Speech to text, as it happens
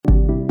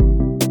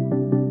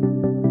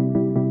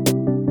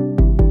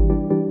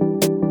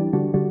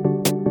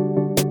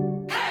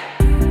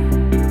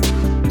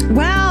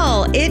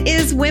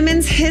is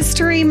Women's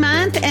History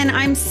Month, and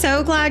I'm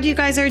so glad you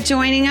guys are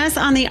joining us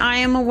on the I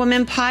Am a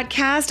Woman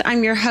podcast.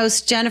 I'm your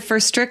host, Jennifer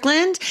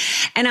Strickland,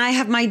 and I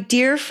have my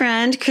dear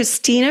friend,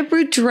 Christina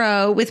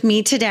Boudreau, with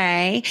me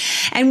today.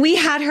 And we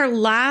had her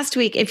last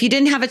week. If you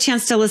didn't have a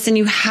chance to listen,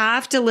 you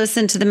have to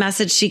listen to the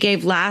message she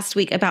gave last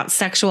week about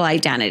sexual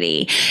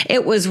identity.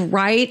 It was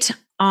right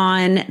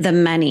on the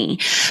money.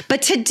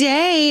 But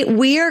today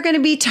we are going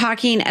to be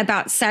talking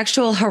about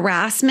sexual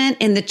harassment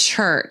in the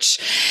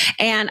church.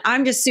 And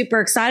I'm just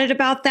super excited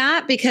about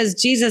that because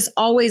Jesus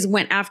always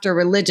went after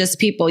religious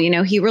people. You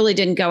know, he really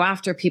didn't go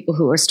after people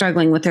who were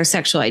struggling with their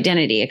sexual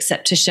identity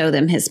except to show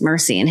them his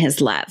mercy and his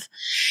love.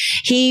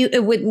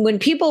 When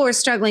people were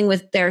struggling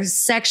with their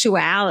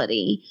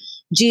sexuality,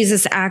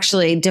 Jesus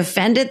actually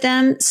defended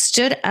them,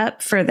 stood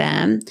up for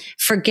them,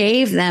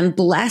 forgave them,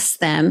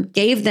 blessed them,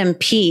 gave them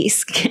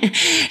peace,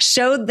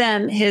 showed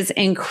them his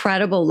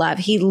incredible love.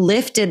 He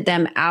lifted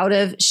them out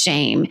of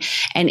shame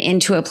and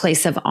into a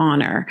place of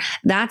honor.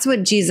 That's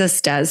what Jesus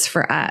does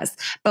for us.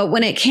 But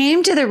when it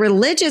came to the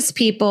religious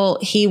people,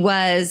 he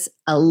was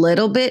a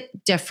little bit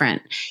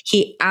different.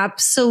 He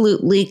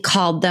absolutely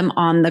called them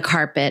on the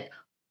carpet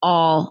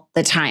all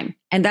the time.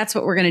 And that's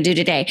what we're going to do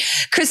today.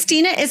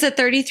 Christina is a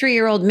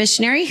 33-year-old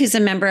missionary who's a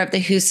member of the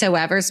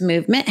Whosoever's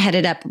movement,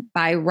 headed up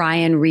by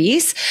Ryan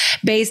Reese,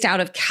 based out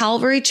of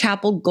Calvary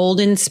Chapel,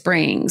 Golden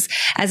Springs.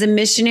 As a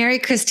missionary,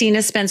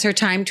 Christina spends her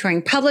time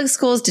touring public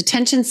schools,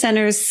 detention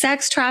centers,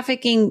 sex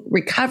trafficking,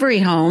 recovery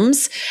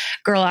homes,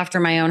 girl after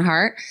my own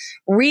heart,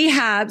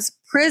 rehabs,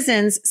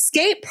 prisons,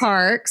 skate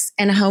parks,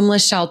 and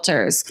homeless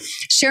shelters,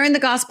 sharing the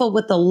gospel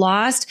with the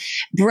lost,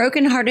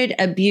 brokenhearted,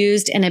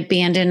 abused, and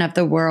abandoned of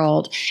the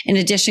world. In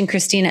addition,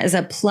 Christina is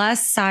a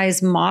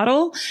plus-size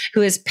model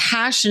who is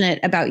passionate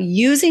about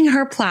using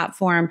her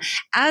platform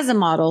as a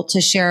model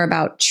to share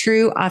about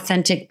true,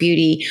 authentic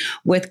beauty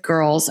with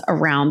girls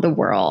around the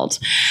world.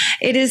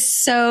 It is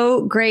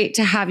so great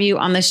to have you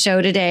on the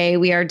show today.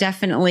 We are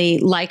definitely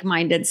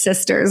like-minded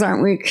sisters,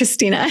 aren't we,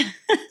 Christina?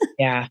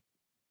 Yeah.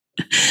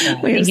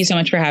 Thank you so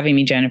much for having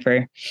me,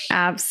 Jennifer.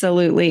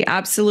 Absolutely.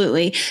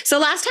 Absolutely. So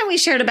last time we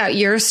shared about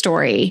your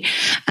story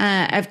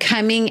of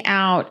coming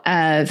out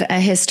of a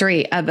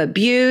history of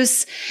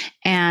abuse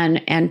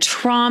and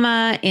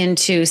trauma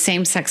into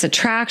same-sex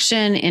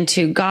attraction,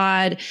 into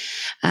God,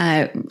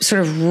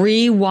 sort of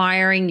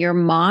rewiring your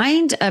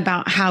mind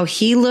about how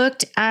he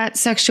looked at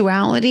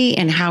sexuality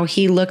and how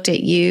he looked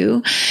at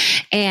you.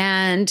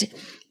 And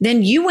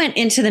then you went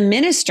into the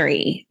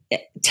ministry.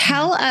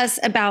 Tell us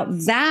about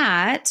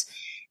that.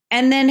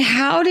 And then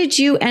how did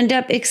you end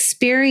up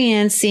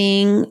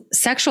experiencing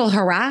sexual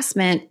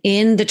harassment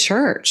in the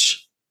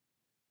church?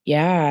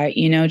 Yeah,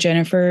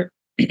 Jennifer,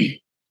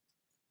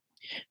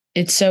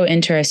 it's so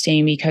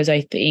interesting because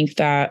I think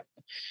that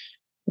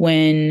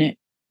when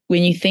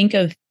you think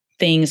of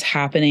things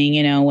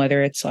happening,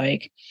 whether it's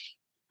like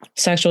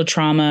sexual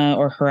trauma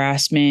or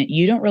harassment,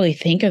 you don't really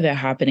think of it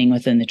happening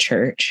within the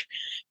church.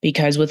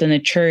 Because within the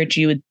church,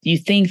 you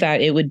think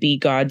that it would be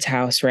God's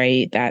house,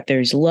 right? That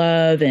there's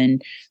love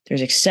and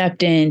there's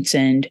acceptance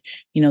and,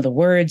 the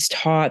word's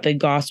taught, the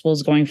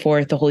gospel's going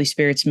forth, the Holy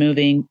Spirit's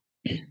moving.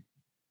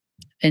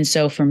 And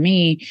so for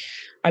me,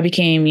 I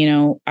became,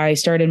 I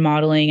started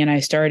modeling and I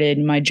started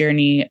my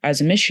journey as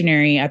a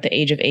missionary at the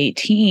age of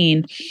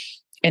 18.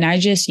 And I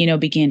just,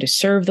 began to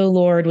serve the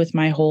Lord with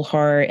my whole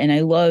heart. And I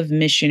love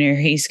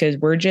missionaries because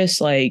we're just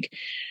like,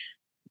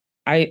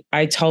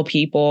 I tell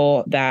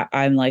people that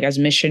I'm like, as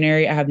a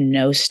missionary, I have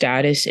no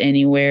status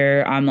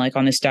anywhere. I'm like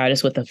on the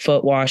status with the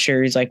foot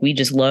washers. Like, we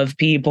just love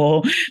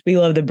people. We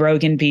love the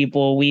broken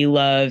people. We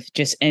love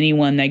just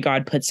anyone that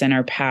God puts in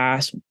our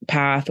path,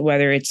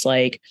 whether it's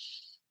like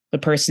the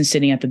person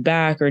sitting at the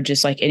back or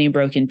just like any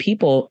broken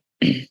people.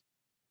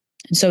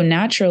 So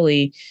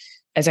naturally,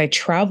 as I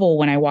travel,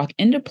 when I walk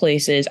into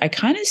places, I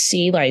kind of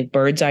see like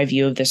bird's eye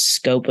view of the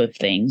scope of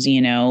things,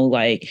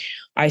 like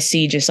I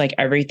see just like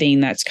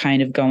everything that's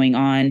kind of going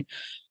on.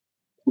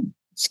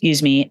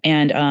 Excuse me.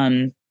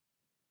 And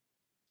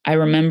I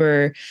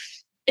remember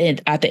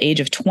at the age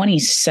of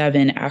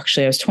 27,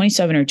 actually, I was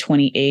 27 or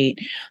 28,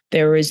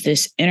 there was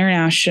this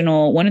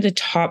one of the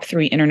top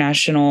 3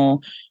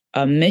 international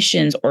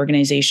missions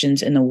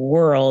organizations in the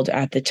world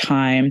at the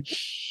time.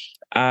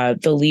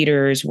 The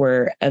leaders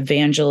were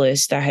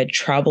evangelists that had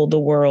traveled the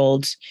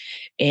world.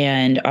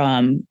 And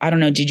I don't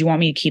know, did you want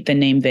me to keep the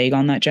name vague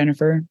on that,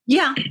 Jennifer?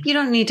 Yeah, you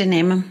don't need to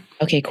name them.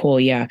 Okay, cool.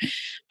 Yeah.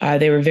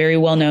 They were very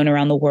well known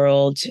around the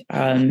world.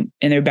 In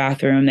their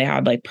bathroom, they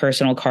had like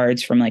personal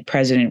cards from like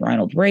President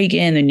Ronald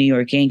Reagan, the New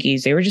York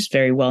Yankees. They were just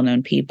very well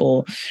known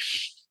people.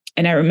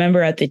 And I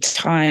remember at the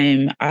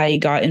time I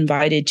got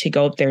invited to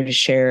go up there to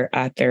share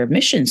at their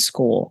mission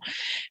school.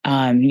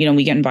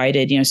 We get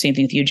invited, same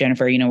thing with you,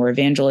 Jennifer, we're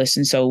evangelists.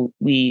 And so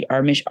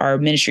our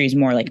ministry is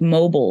more like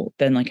mobile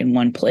than like in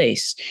one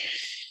place.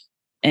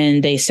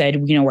 And they said,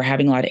 we're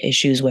having a lot of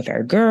issues with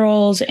our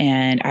girls.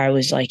 And I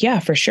was like, yeah,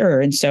 for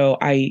sure. And so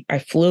I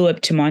flew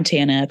up to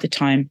Montana at the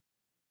time.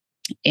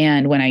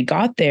 And when I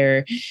got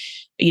there,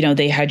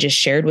 they had just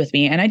shared with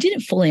me, and I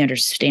didn't fully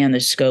understand the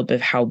scope of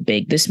how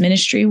big this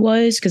ministry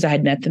was because I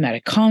had met them at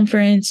a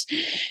conference,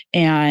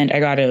 and I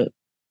got a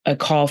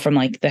call from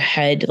like the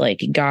head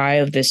like guy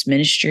of this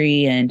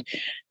ministry. And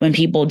when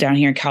people down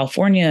here in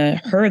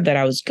California heard that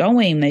I was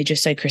going, they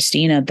just said,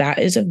 Christina, that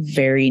is a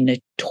very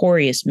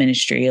notorious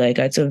ministry. Like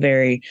that's a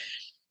very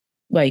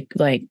like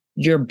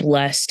you're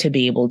blessed to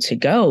be able to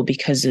go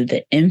because of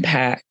the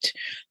impact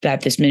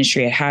that this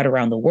ministry had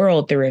around the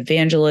world through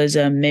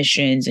evangelism,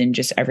 missions, and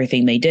just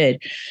everything they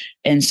did.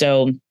 And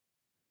so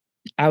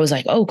I was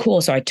like, oh,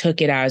 cool. So I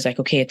took it as like,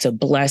 okay, it's a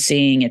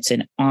blessing. It's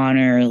an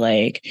honor.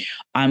 Like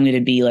I'm going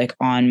to be like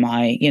on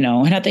my,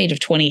 and at the age of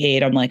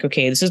 28, I'm like,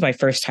 okay, this is my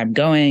first time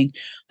going.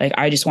 Like,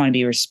 I just want to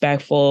be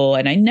respectful.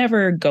 And I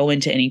never go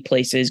into any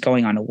places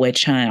going on a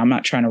witch hunt. I'm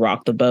not trying to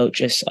rock the boat,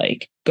 just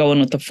like going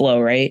with the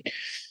flow. Right.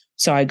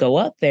 So I go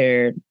up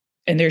there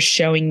and they're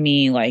showing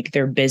me like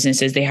their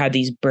businesses. They had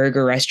these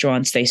burger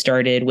restaurants they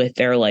started with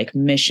their like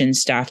mission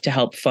staff to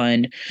help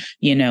fund,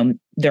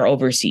 their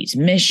overseas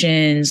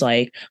missions.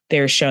 Like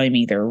they're showing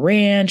me their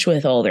ranch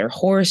with all their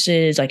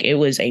horses. Like it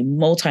was a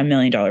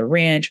multi-million-dollar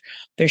ranch.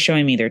 They're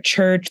showing me their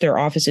church, their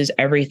offices,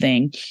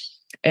 everything.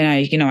 And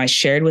I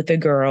shared with the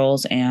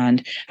girls.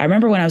 And I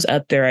remember when I was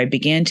up there, I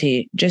began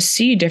to just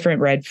see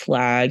different red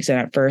flags. And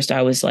at first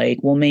I was like,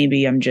 well,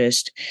 maybe I'm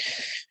just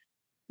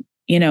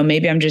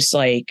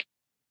like,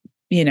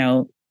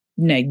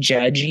 like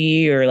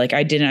judgy, or like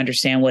I didn't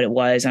understand what it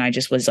was. And I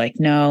just was like,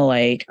 no,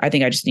 like, I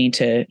think I just need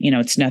to,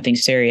 it's nothing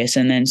serious.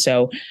 And then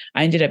so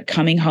I ended up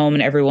coming home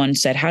and everyone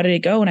said, how did it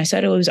go? And I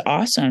said, it was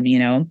awesome,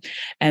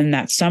 And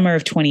that summer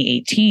of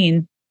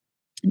 2018,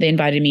 they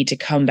invited me to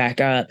come back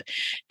up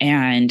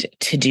and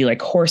to do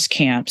like horse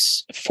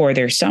camps for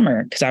their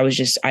summer. Cause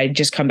I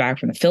just come back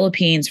from the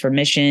Philippines for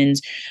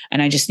missions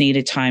and I just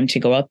needed time to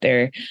go up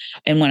there.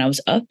 And when I was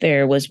up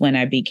there was when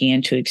I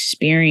began to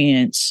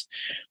experience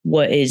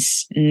what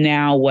is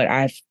now what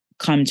I've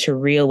come to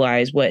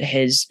realize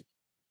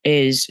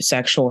is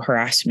sexual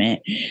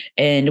harassment.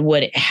 And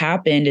what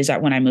happened is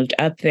that when I moved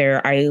up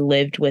there, I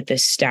lived with the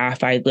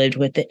staff, I lived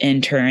with the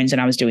interns, and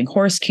I was doing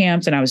horse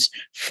camps, and I was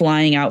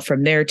flying out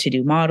from there to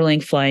do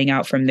modeling, flying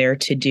out from there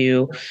to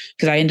do,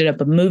 because I ended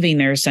up moving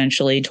there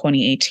essentially in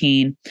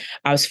 2018.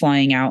 I was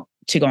flying out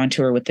to go on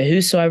tour with the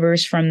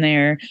Whosoevers from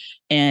there.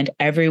 And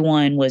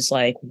everyone was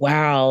like,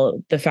 wow,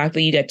 the fact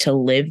that you get to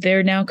live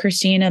there now,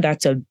 Christina,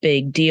 that's a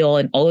big deal.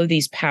 And all of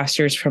these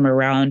pastors from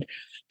around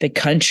the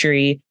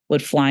country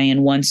would fly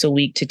in once a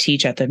week to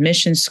teach at the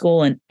mission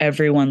school, and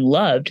everyone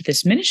loved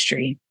this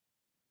ministry.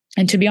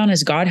 And to be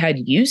honest, God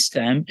had used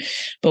them.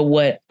 But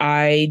what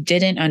I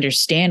didn't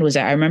understand was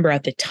that I remember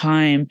at the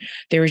time,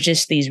 there was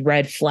just these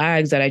red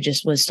flags that I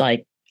just was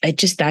like, that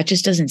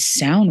just doesn't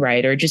sound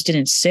right, or it just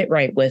didn't sit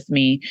right with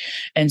me.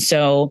 And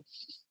so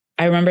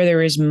I remember there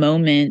was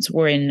moments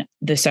when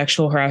the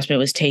sexual harassment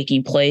was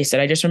taking place that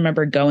I just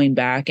remember going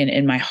back and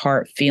in my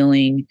heart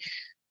feeling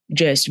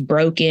just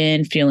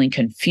broken, feeling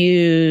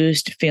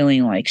confused,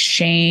 feeling like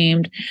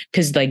shamed,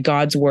 because like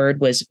God's word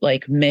was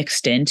like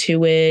mixed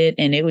into it.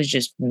 And it was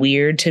just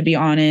weird, to be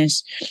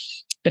honest.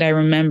 But I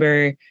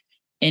remember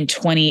in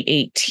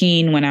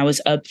 2018, when I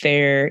was up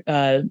there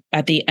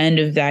at the end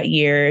of that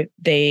year,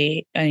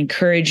 they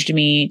encouraged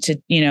me to,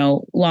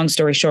 long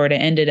story short, I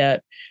ended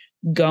up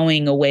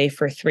going away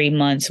for 3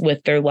 months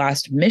with their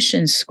last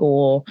mission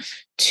school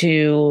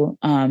to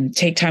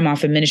take time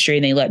off of ministry.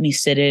 And they let me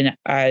sit in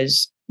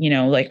as,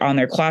 like on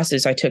their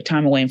classes. I took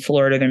time away in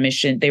Florida.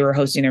 They were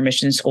hosting their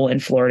mission school in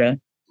Florida.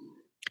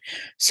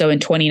 So in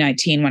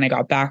 2019, when I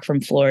got back from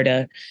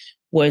Florida,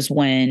 was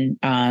when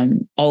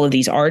all of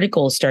these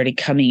articles started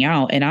coming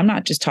out. And I'm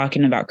not just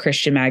talking about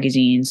Christian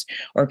magazines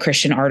or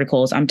Christian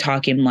articles. I'm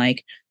talking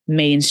like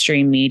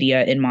mainstream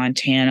media in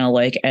Montana,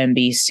 like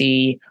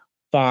NBC,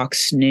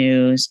 Fox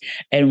News.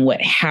 And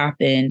what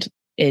happened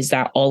is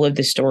that all of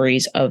the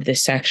stories of the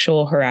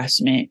sexual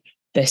harassment,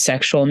 the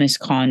sexual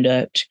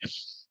misconduct,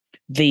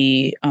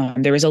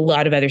 there was a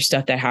lot of other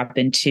stuff that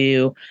happened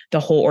too. The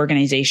whole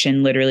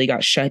organization literally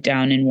got shut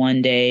down in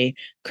one day.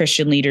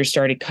 Christian leaders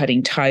started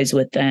cutting ties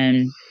with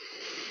them.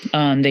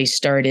 They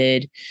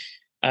started,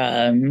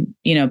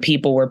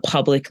 people were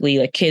publicly,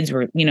 like kids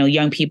were,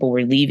 young people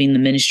were leaving the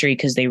ministry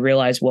because they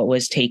realized what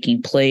was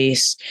taking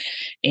place.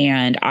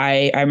 And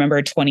I remember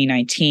in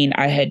 2019,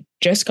 I had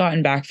just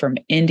gotten back from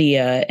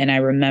India, and I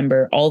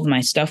remember all of my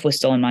stuff was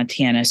still in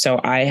Montana.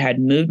 So I had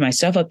moved my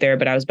stuff up there,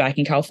 but I was back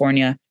in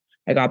California.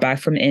 I got back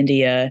from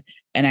India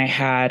and I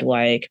had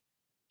like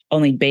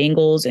only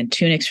bangles and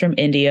tunics from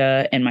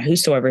India and my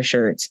Whosoever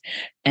shirts.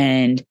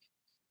 And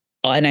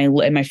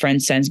my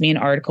friend sends me an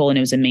article, and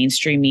it was in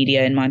mainstream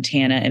media in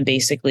Montana. And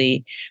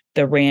basically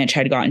the ranch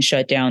had gotten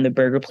shut down. The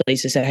burger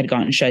places that had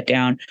gotten shut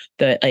down,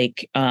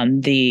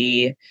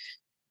 the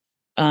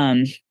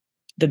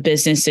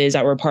businesses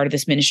that were part of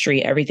this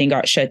ministry, everything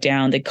got shut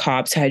down. The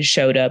cops had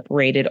showed up,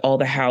 raided all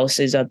the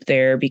houses up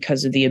there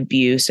because of the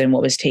abuse and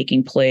what was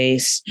taking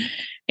place.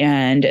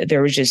 And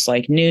there was just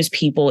like news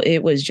people. It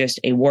was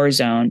just a war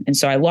zone. And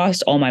so I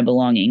lost all my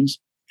belongings.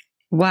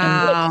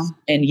 Wow.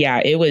 And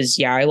yeah,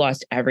 I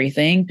lost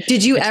everything.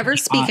 Did you ever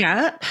speak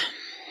up?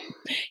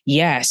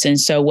 Yes. And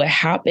so what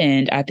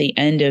happened at the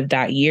end of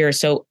that year,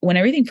 so when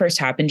everything first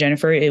happened,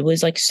 Jennifer, it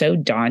was like so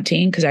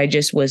daunting because I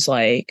just was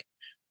like,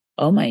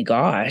 oh my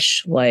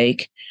gosh,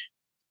 like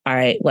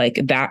I like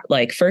that,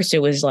 like first it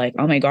was like,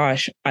 oh my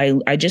gosh,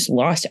 I just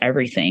lost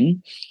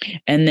everything.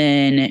 And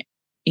then,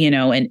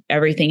 and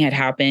everything had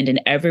happened and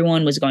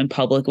everyone was going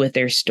public with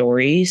their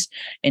stories.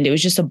 And it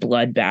was just a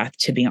bloodbath,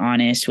 to be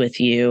honest with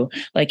you.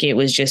 Like, it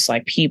was just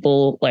like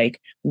people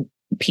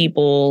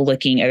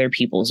licking other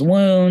people's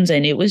wounds.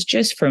 And it was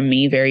just, for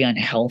me, very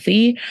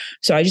unhealthy.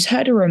 So I just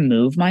had to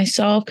remove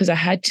myself because I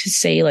had to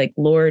say, like,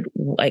 Lord,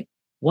 like,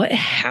 what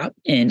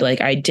happened? Like,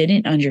 I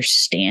didn't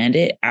understand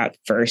it at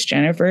first,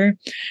 Jennifer,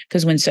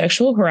 because when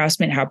sexual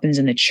harassment happens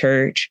in the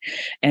church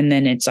and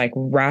then it's like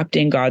wrapped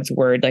in God's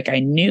word, like I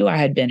knew I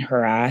had been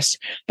harassed,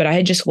 but I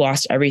had just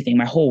lost everything.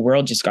 My whole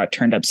world just got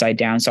turned upside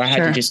down. So I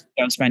had to just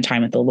go spend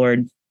time with the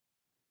Lord.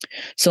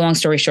 So long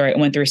story short, I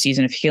went through a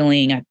season of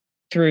healing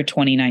through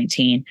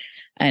 2019.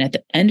 And at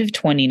the end of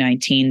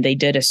 2019, they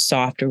did a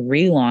soft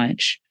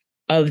relaunch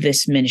of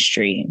this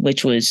ministry,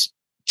 which was,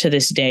 to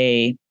this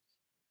day,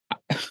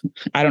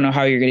 I don't know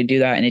how you're going to do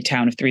that in a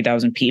town of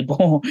 3,000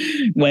 people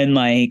when,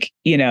 like,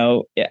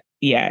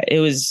 it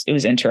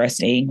was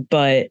interesting.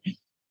 But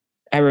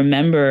I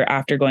remember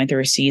after going through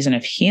a season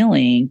of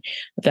healing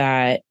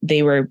that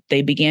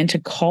they began to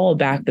call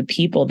back the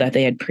people that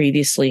they had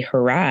previously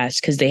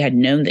harassed because they had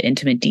known the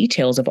intimate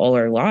details of all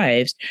our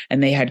lives.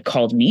 And they had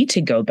called me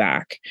to go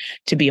back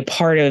to be a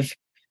part of,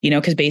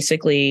 because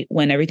basically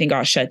when everything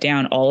got shut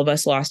down, all of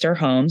us lost our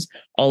homes.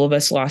 All of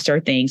us lost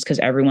our things because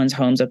everyone's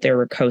homes up there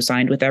were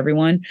co-signed with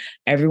everyone.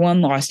 Everyone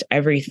lost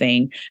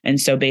everything. And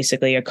so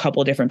basically a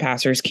couple different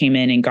pastors came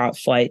in and got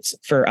flights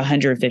for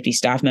 150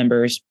 staff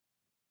members.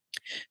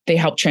 They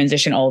helped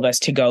transition all of us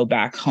to go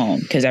back home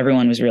because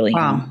everyone was really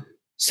young.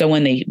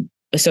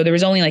 So there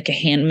was only like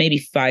maybe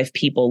 5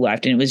 people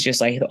left. And it was just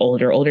like the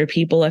older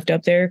people left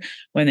up there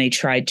when they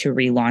tried to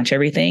relaunch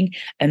everything,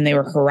 and they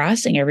were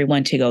harassing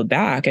everyone to go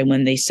back. And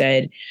when they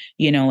said,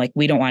 like,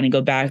 we don't want to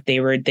go back,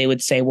 they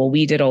would say, well,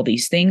 we did all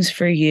these things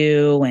for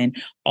you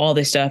and all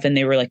this stuff. And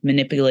they were like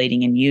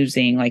manipulating and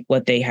using like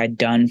what they had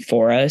done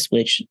for us,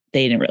 which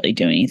they didn't really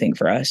do anything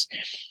for us.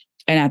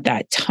 And at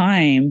that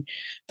time,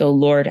 the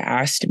Lord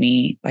asked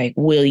me, like,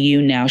 will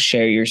you now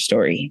share your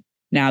story?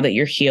 Now that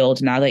you're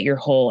healed, now that you're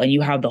whole, and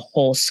you have the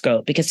whole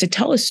scope, because to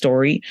tell a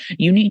story,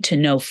 you need to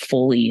know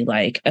fully,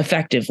 like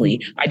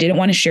effectively. I didn't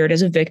want to share it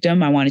as a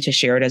victim. I wanted to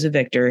share it as a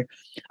victor.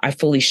 I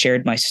fully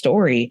shared my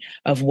story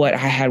of what I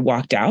had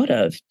walked out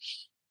of.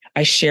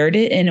 I shared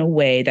it in a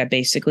way that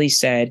basically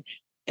said,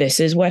 this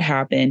is what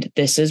happened.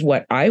 This is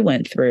what I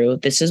went through.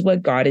 This is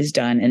what God has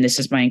done. And this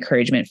is my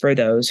encouragement for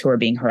those who are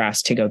being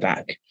harassed to go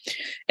back.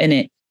 And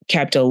it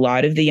kept a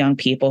lot of the young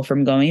people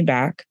from going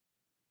back.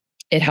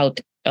 It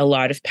helped a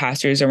lot of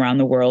pastors around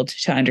the world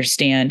to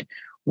understand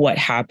what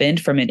happened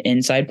from an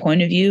inside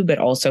point of view, but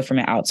also from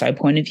an outside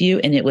point of view.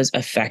 And it was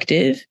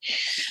effective.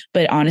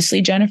 But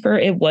honestly, Jennifer,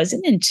 it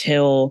wasn't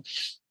until,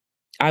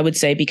 I would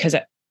say, because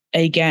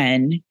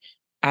again,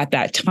 at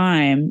that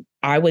time,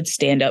 I would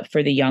stand up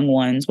for the young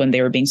ones when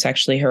they were being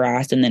sexually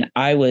harassed. And then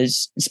I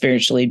was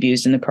spiritually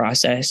abused in the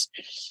process.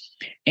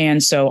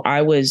 And so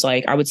I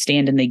would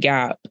stand in the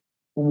gap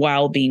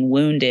while being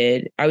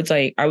wounded. I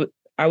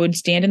would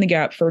stand in the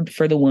gap for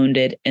the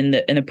wounded in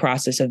the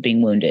process of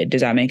being wounded.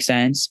 Does that make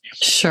sense?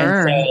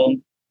 Sure. And so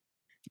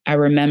I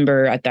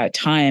remember at that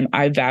time,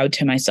 I vowed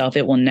to myself,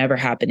 it will never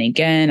happen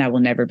again. I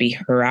will never be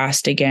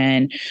harassed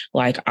again.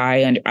 Like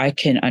I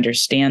can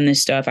understand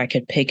this stuff. I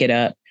could pick it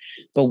up.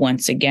 But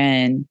once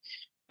again,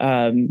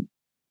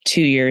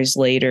 2 years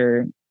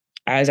later,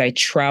 as I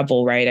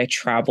travel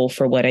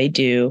for what I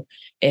do,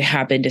 it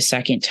happened a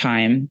second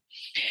time.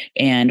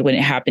 And when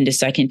it happened a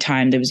second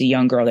time, there was a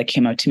young girl that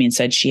came up to me and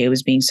said she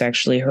was being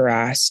sexually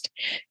harassed.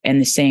 And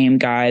the same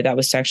guy that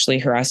was sexually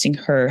harassing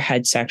her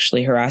had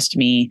sexually harassed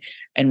me.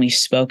 And we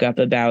spoke up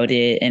about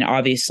it. And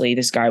obviously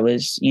this guy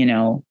was,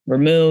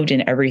 removed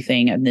and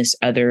everything in this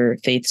other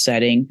faith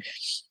setting.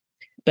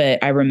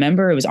 But I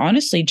remember it was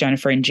honestly,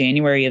 Jennifer, in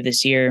January of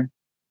this year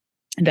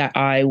that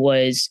I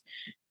was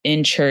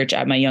in church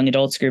at my young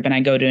adults group, and I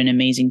go to an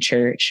amazing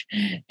church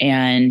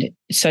and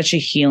such a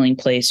healing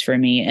place for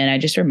me. And I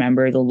just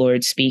remember the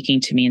Lord speaking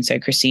to me and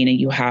said, Christina,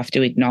 you have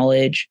to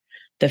acknowledge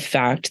the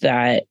fact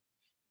that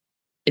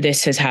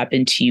this has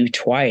happened to you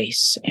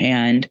twice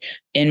and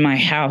in my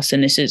house,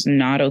 and this is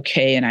not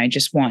okay. And I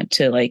just want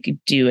to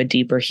do a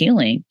deeper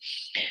healing.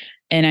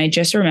 And I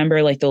just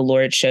remember the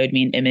Lord showed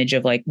me an image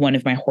of one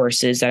of my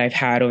horses that I've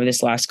had over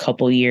this last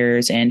couple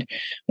years. And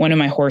one of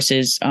my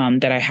horses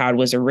that I had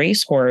was a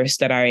race horse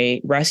that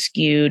I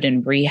rescued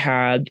and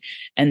rehabbed.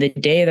 And the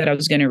day that I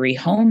was going to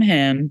rehome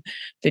him,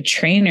 the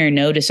trainer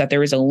noticed that there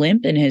was a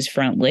limp in his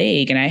front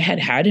leg. And I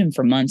had him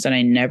for months and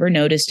I never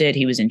noticed it.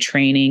 He was in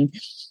training.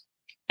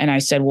 And I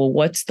said, well,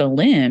 what's the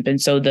limp?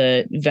 And so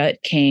the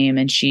vet came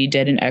and she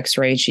did an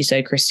x-ray. She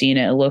said,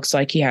 Christina, it looks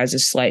like he has a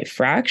slight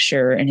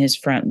fracture in his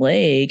front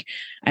leg.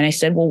 And I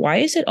said, well, why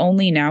is it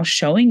only now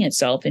showing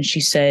itself? And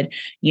she said,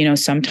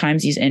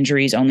 sometimes these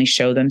injuries only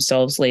show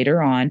themselves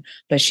later on.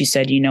 But she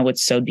said,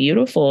 what's so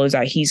beautiful is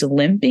that he's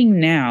limping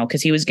now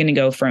because he was going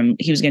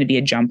to be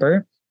a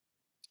jumper.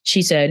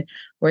 She said,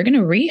 we're going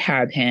to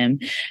rehab him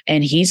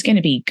and he's going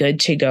to be good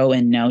to go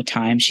in no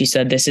time. She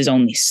said, this is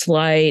only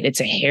slight.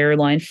 It's a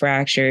hairline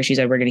fracture. She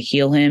said, we're going to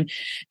heal him.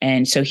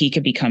 And so he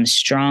could become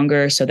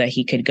stronger so that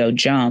he could go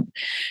jump.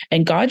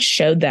 And God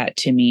showed that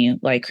to me,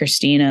 like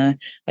Christina,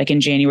 like in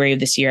January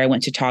of this year, I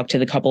went to talk to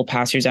the couple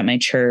pastors at my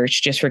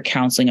church just for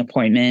counseling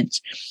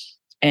appointments.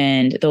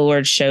 And the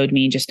Lord showed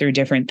me just through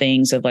different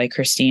things of like,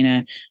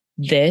 Christina,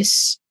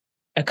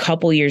 a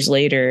couple years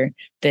later,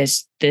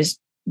 this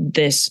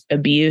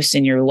abuse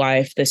in your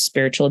life, the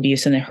spiritual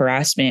abuse and the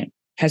harassment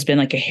has been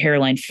like a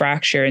hairline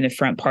fracture in the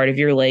front part of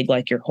your leg,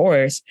 like your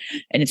horse.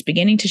 And it's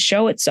beginning to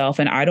show itself.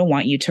 And I don't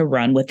want you to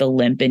run with a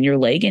limp in your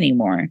leg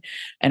anymore.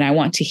 And I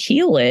want to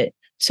heal it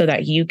so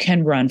that you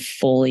can run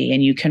fully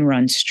and you can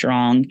run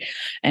strong.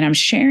 And I'm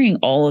sharing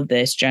all of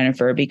this,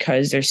 Jennifer,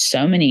 because there's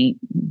so many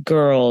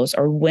girls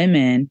or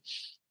women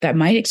that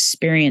might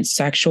experience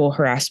sexual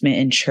harassment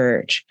in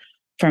church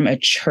from a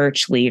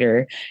church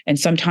leader. And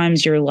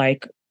sometimes you're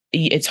like,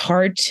 it's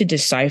hard to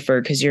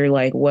decipher because you're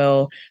like,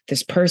 well,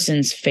 this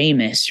person's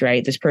famous,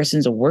 right? This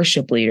person's a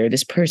worship leader.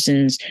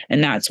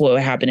 And that's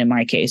what happened in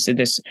my case. So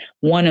this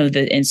one of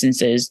the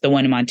instances, the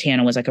one in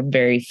Montana was like a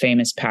very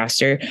famous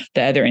pastor.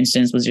 The other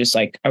instance was just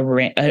like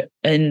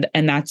and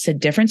that's a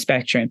different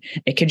spectrum.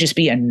 It could just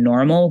be a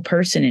normal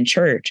person in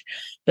church.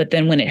 But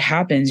then when it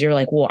happens, you're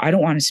like, well, I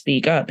don't want to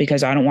speak up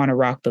because I don't want to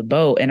rock the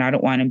boat and I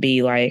don't want to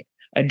be like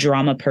a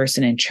drama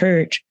person in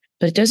church.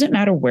 But it doesn't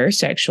matter where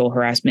sexual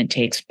harassment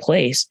takes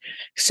place.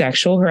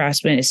 Sexual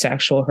harassment is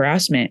sexual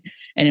harassment.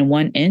 And in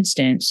one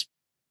instance,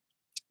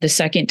 the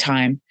second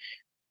time,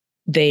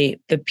 the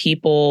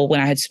people, when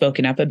I had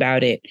spoken up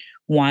about it,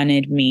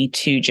 wanted me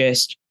to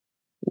just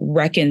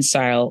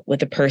reconcile with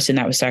the person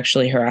that was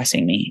sexually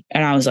harassing me.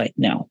 And I was like,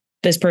 no,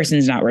 this person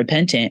is not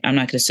repentant. I'm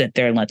not going to sit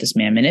there and let this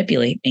man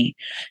manipulate me.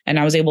 And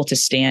I was able to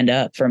stand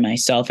up for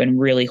myself and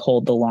really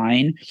hold the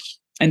line.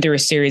 And through a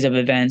series of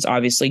events,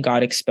 obviously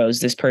God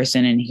exposed this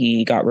person and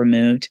he got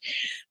removed.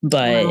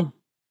 But Wow.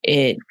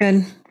 it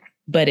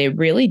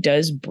really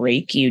does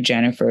break you,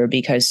 Jennifer,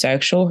 because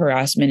sexual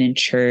harassment in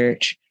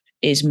church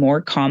is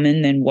more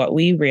common than what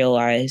we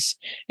realize.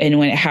 And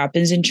when it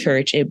happens in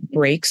church, it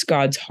breaks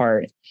God's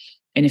heart.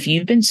 And if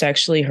you've been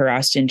sexually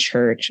harassed in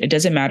church, it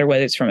doesn't matter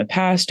whether it's from a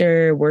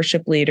pastor,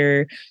 worship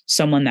leader,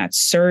 someone that's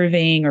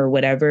serving or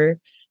whatever,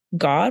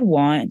 God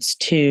wants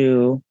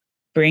to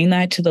bring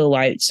that to the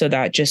light so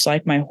that just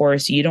like my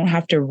horse, you don't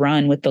have to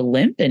run with the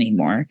limp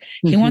anymore.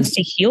 Mm-hmm. He wants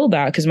to heal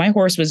that because my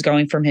horse was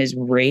going from his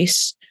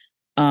race,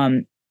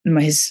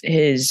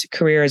 his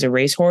career as a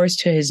racehorse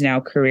to his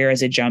now career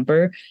as a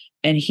jumper.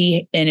 And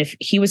if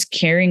he was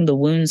carrying the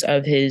wounds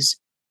of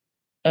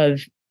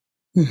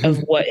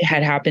what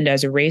had happened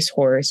as a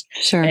racehorse,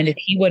 sure. And if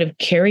he would have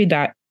carried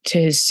that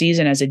to his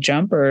season as a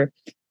jumper,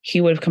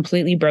 he would have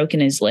completely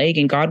broken his leg.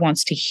 And God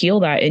wants to heal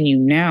that in you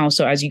now.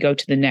 So as you go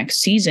to the next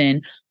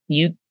season,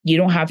 you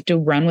don't have to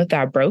run with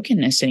that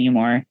brokenness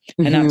anymore.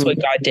 Mm-hmm. And that's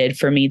what God did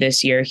for me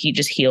this year. He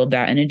just healed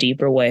that in a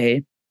deeper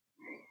way.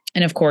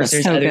 And of course,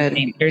 there's other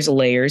things, there's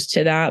layers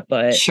to that,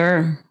 but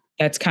sure,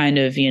 that's kind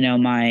of,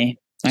 my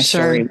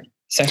story.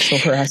 Sexual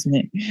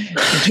harassment.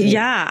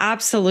 Yeah,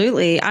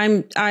 absolutely.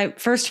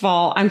 First of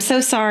all, I'm so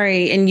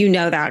sorry. And you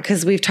know that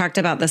because we've talked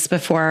about this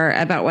before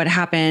about what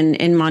happened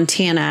in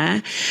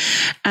Montana.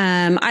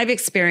 I've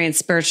experienced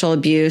spiritual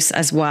abuse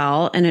as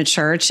well in a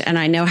church, and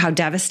I know how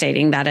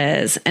devastating that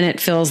is. And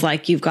it feels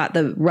like you've got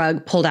the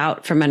rug pulled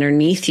out from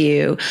underneath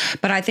you.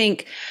 But I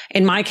think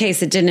in my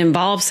case, it didn't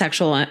involve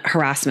sexual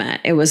harassment.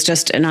 It was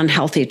just an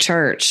unhealthy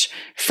church.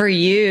 For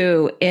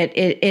you,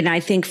 and I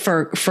think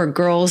for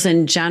girls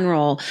in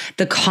general,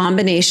 the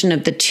combination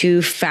of the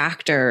two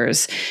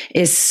factors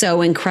is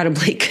so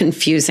incredibly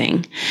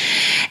confusing.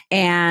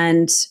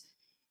 And,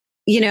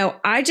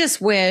 I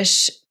just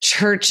wish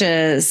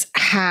churches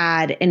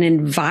had an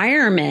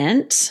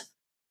environment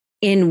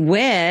in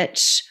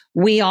which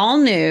we all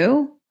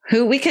knew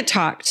who we could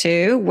talk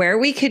to, where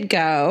we could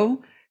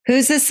go,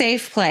 who's a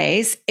safe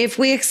place if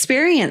we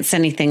experience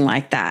anything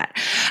like that.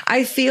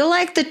 I feel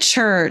like the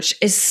church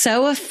is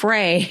so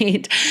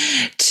afraid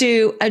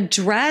to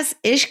address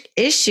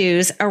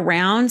issues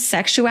around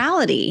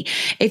sexuality.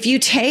 If you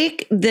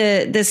take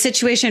the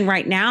situation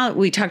right now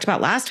we talked about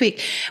last week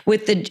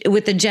with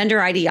the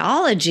gender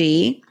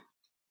ideology,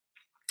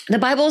 the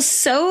Bible is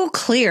so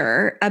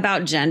clear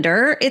about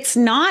gender. It's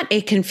not a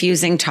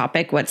confusing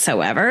topic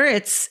whatsoever.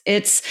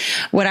 It's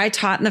what I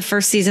taught in the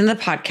first season of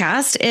the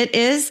podcast. It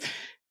is,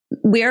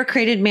 we are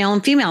created male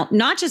and female,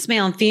 not just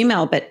male and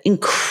female, but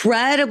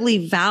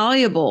incredibly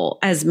valuable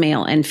as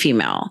male and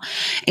female,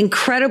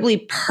 incredibly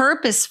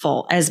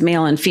purposeful as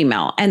male and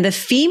female. And the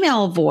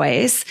female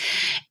voice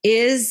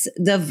is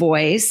the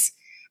voice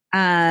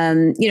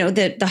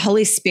The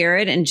Holy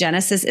Spirit in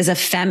Genesis is a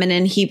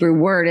feminine Hebrew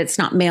word. It's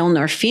not male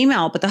nor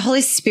female, but the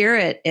Holy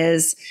Spirit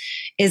is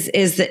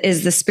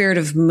the spirit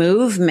of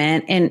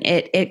movement, and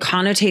it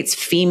connotates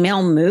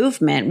female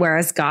movement,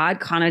 whereas God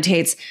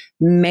connotates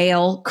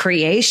male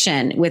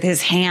creation with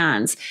his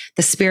hands.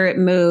 The Spirit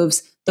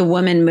moves, the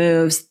woman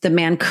moves, the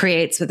man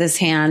creates with his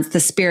hands, the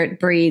Spirit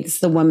breathes,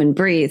 the woman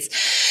breathes.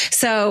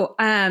 So,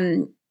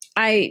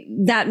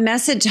 that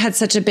message had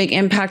such a big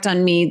impact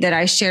on me that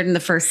I shared in the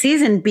first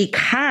season,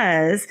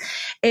 because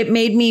it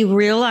made me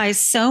realize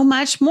so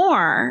much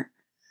more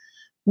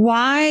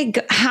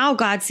how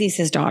God sees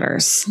his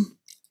daughters.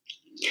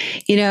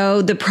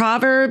 The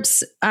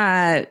Proverbs,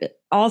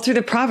 all through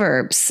the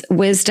Proverbs,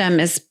 wisdom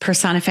is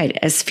personified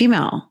as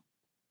female.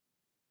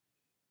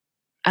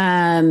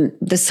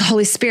 This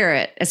Holy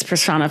Spirit is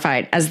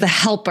personified as the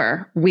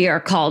helper. We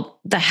are called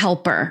the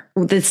helper.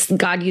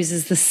 God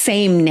uses the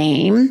same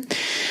name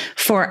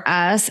for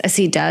us as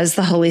he does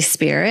the Holy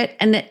Spirit.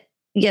 And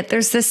yet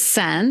there's this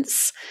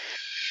sense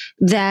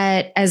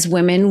that as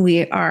women,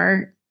 we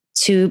are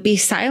to be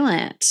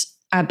silent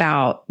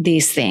about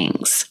these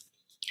things.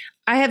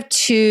 I have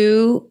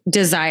two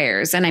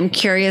desires, and I'm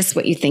curious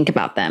what you think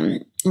about them.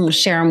 I'm going to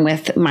share them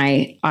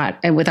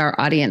with our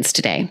audience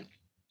today.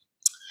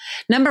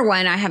 Number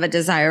one, I have a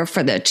desire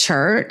for the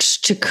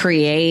church to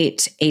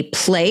create a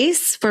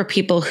place for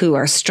people who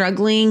are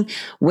struggling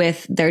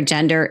with their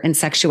gender and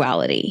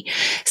sexuality.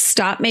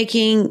 Stop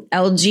making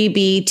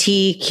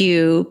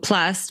LGBTQ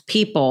plus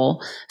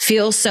people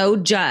feel so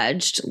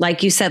judged.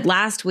 Like you said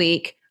last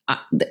week,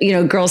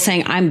 girls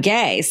saying I'm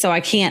gay, so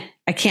I can't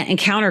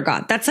encounter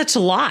God. That's such a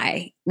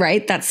lie,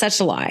 right? That's such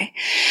a lie.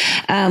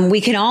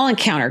 We can all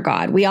encounter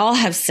God. We all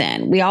have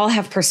sin. We all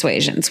have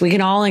persuasions. We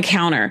can all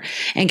encounter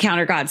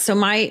God. So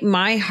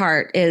my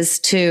heart is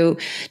to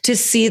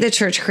see the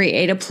church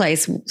create a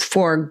place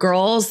for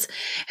girls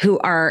who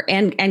are,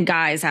 and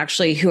guys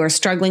actually, who are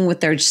struggling with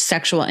their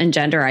sexual and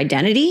gender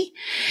identity,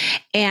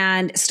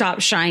 and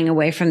stop shying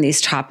away from these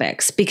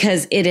topics,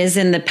 because it is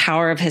in the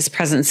power of his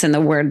presence in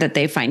the word that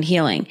they find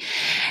healing.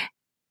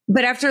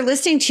 But after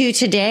listening to you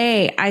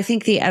today, I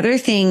think the other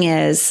thing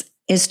is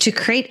to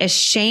create a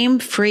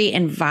shame-free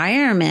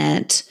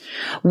environment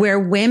where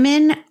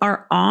women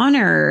are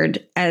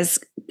honored as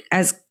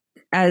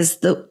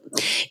the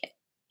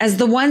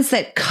ones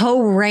that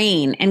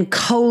co-reign and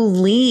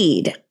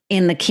co-lead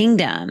in the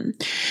kingdom,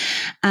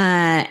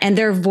 and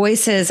their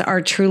voices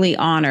are truly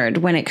honored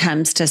when it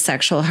comes to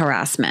sexual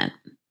harassment.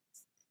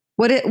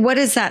 What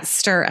does that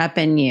stir up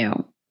in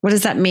you? What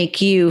does that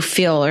make you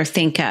feel or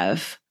think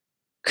of,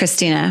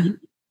 Christina?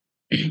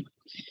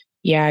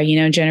 Yeah,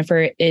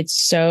 Jennifer,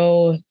 it's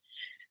so,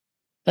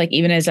 like,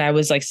 even as I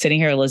was like sitting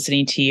here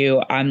listening to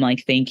you, I'm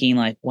like thinking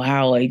like,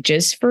 wow, like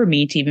just for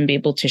me to even be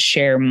able to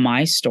share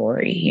my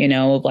story,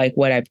 like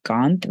what I've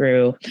gone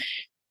through,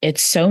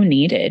 it's so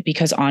needed.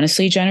 Because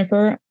honestly,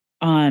 Jennifer,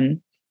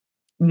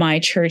 my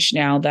church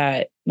now,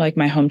 that like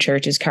my home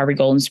church is Calvary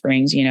Golden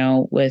Springs,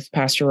 with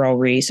Pastor Raul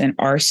Reese, and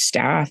our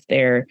staff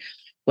there,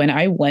 when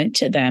I went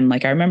to them,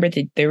 like I remember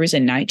that there was a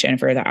night,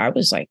 Jennifer, that I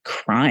was like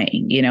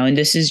crying, and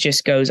this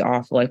just goes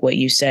off like what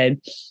you said.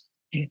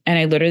 And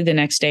I literally the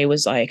next day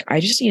was like, I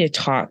just need to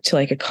talk to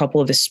like a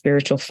couple of the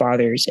spiritual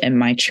fathers in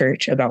my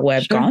church about what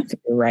I've gone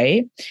through.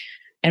 Right.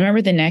 And I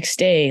remember the next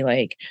day,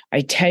 like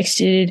I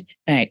texted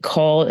and I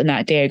called, and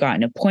that day I got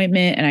an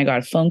appointment and I got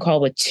a phone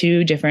call with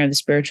two different of the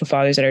spiritual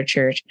fathers at our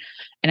church.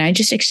 And I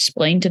just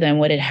explained to them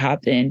what had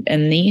happened.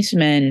 And these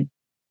men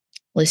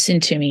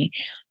listened to me.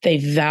 They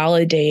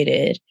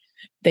validated,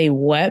 they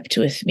wept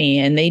with me,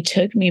 and they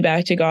took me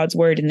back to God's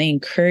word, and they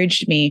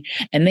encouraged me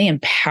and they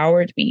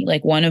empowered me.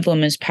 Like one of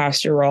them is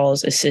Pastor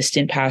Rawls'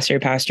 assistant pastor,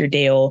 Pastor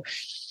Dale.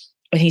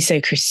 And he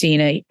said,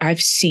 Christina,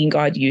 I've seen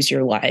God use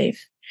your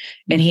life.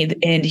 And he,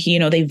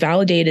 they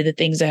validated the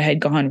things that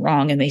had gone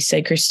wrong. And they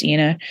said,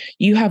 Christina,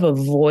 you have a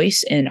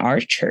voice in our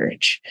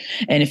church.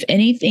 And if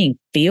anything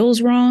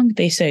feels wrong,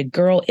 they said,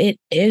 girl, it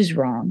is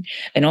wrong.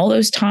 And all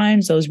those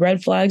times, those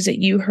red flags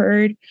that you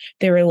heard,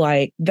 they were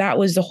like, that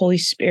was the Holy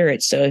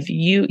Spirit. So if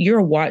you're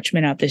a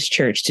watchman at this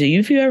church, so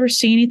if you ever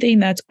see anything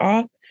that's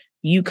off,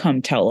 you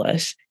come tell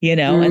us, and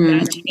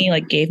that to me,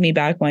 like gave me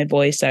back my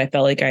voice that I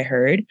felt like I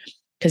heard,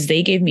 because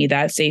they gave me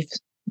that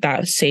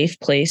safe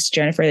place,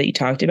 Jennifer, that you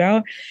talked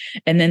about.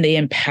 And then they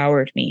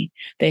empowered me.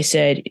 He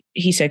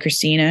said,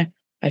 Christina,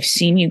 I've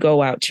seen you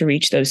go out to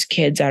reach those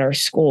kids at our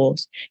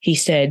schools. He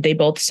said, they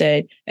both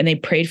said, and they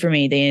prayed for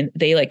me.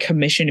 They like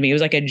commissioned me. It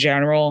was like a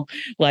general,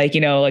 like,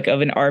 like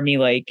of an army,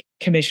 like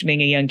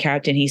commissioning a young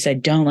captain. He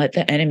said, don't let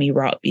the enemy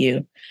rob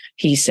you.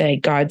 He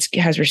said, God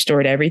has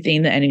restored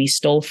everything the enemy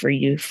stole for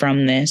you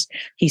from this.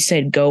 He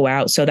said, go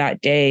out. So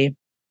that day,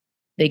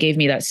 they gave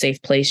me that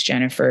safe place,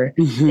 Jennifer.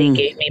 Mm-hmm. They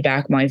gave me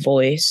back my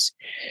voice.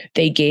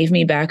 They gave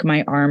me back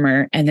my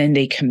armor, and then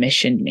they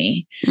commissioned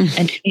me. Mm-hmm.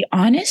 And to be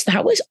honest,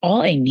 that was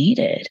all I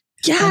needed.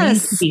 Yes. I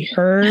needed to be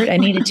heard. I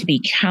needed to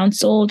be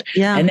counseled.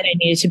 Yeah. And then I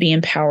needed to be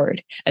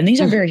empowered. And these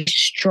are very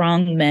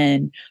strong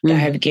men that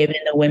have given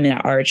the women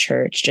at our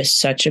church just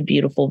such a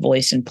beautiful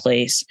voice and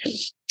place.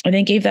 And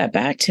they gave that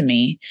back to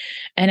me.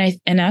 And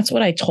that's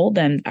what I told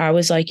them. I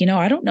was like,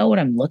 I don't know what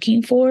I'm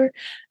looking for.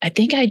 I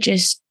think I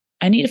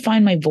need to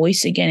find my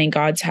voice again in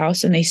God's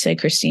house. And they said,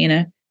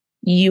 Christina,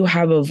 you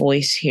have a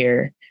voice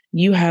here.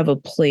 You have a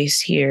place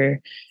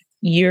here.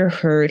 You're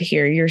heard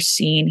here. You're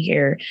seen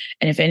here.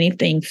 And if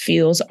anything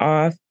feels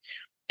off,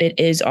 it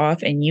is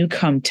off, and you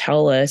come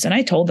tell us. And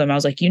I told them, I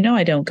was like,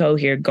 I don't go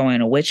here going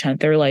on a witch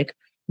hunt. They're like,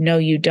 no,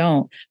 you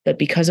don't. But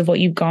because of what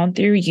you've gone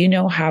through,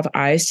 have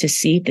eyes to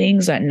see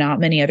things that not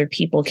many other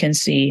people can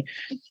see.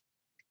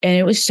 And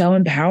it was so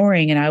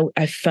empowering. And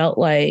I felt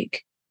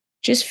like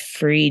just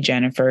free,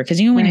 Jennifer.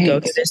 Because when you go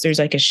through this, there's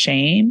like a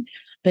shame,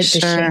 but the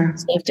shame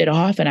was lifted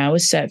off and I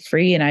was set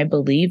free. And I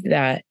believe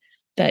that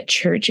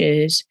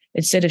churches,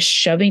 instead of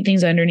shoving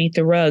things underneath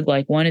the rug,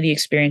 like one of the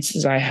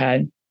experiences I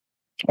had,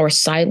 or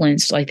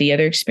silenced like the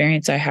other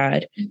experience I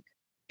had,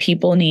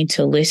 people need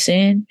to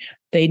listen.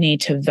 They need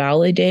to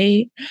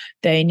validate.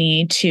 They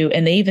need to,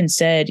 and they even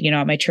said,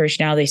 at my church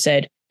now, they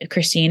said,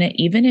 Christina,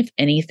 even if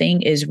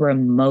anything is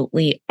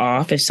remotely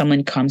off, if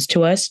someone comes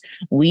to us,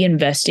 we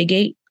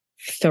investigate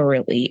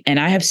thoroughly. And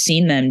I have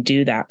seen them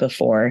do that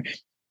before,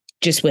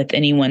 just with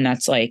anyone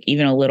that's like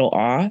even a little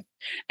off,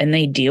 and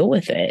they deal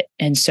with it.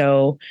 And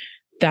so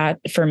that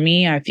for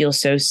me, I feel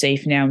so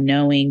safe now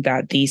knowing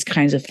that these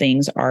kinds of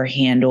things are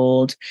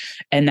handled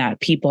and that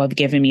people have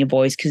given me a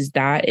voice, because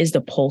that is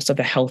the pulse of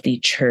a healthy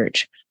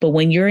church. But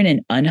when you're in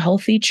an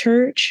unhealthy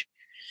church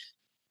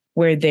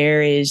where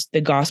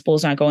the gospel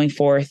is not going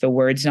forth, the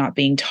word's not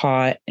being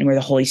taught, and where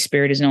the Holy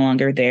Spirit is no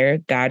longer there,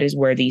 that is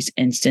where these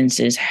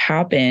instances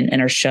happen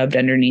and are shoved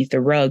underneath the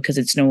rug, because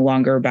it's no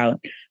longer about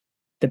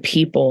the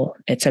people.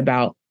 It's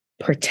about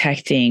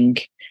protecting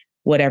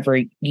whatever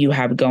you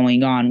have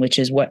going on, which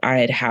is what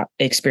I had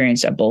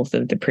experienced at both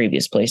of the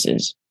previous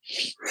places.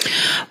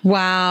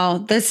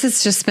 Wow. This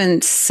has just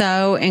been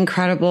so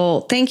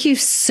incredible. Thank you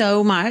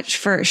so much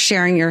for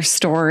sharing your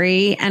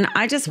story. And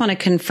I just want to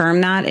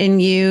confirm that in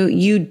you.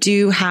 You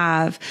do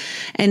have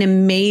an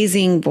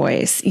amazing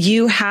voice.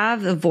 You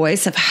have the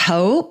voice of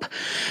hope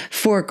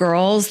for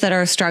girls that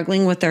are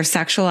struggling with their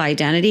sexual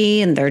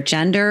identity and their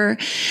gender,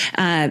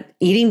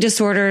 eating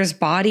disorders,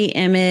 body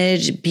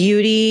image,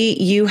 beauty.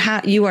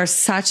 You are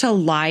such a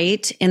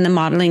light in the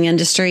modeling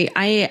industry.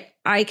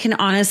 I can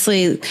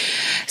honestly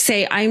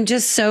say I'm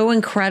just so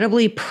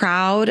incredibly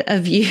proud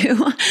of you.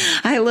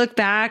 I look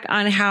back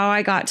on how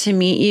I got to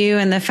meet you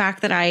and the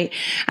fact that I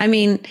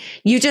mean,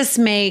 you just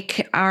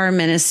make our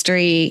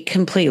ministry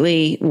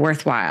completely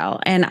worthwhile.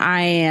 And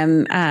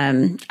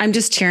I'm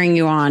just cheering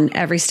you on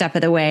every step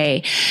of the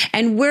way.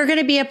 And we're going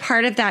to be a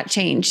part of that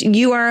change.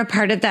 You are a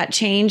part of that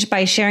change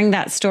by sharing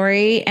that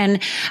story.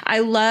 And I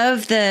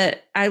love the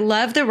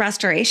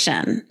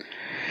restoration.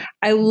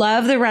 I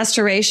love the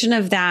restoration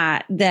of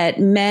that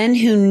men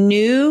who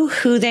knew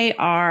who they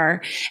are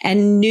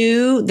and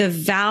knew the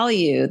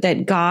value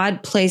that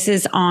God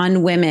places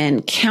on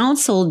women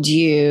counseled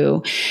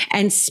you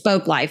and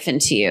spoke life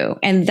into you.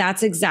 And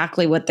that's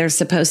exactly what they're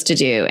supposed to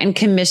do, and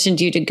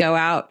commissioned you to go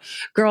out.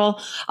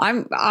 Girl,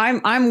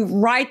 I'm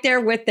right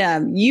there with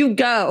them. You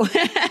go.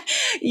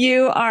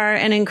 You are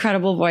an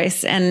incredible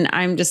voice. And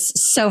I'm just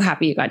so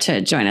happy you got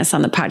to join us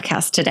on the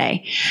podcast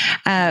today.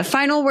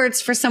 Final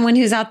words for someone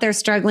who's out there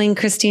struggling.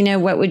 Christina,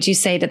 what would you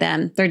say to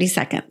them? 30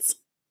 seconds.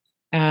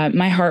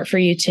 My heart for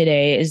you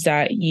today is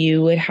that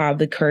you would have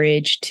the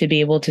courage to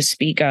be able to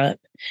speak up,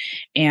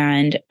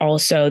 and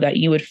also that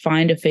you would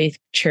find a faith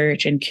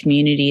church and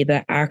community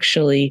that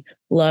actually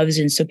loves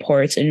and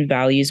supports and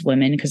values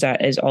women, because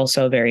that is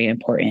also very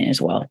important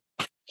as well.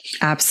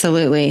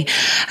 Absolutely.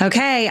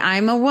 Okay.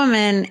 I'm a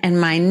woman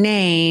and my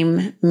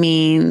name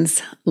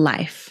means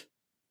life.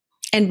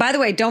 And by the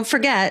way, don't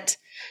forget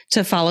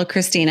to follow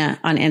Christina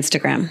on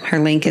Instagram. Her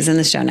link is in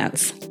the show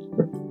notes.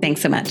 Thanks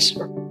so much.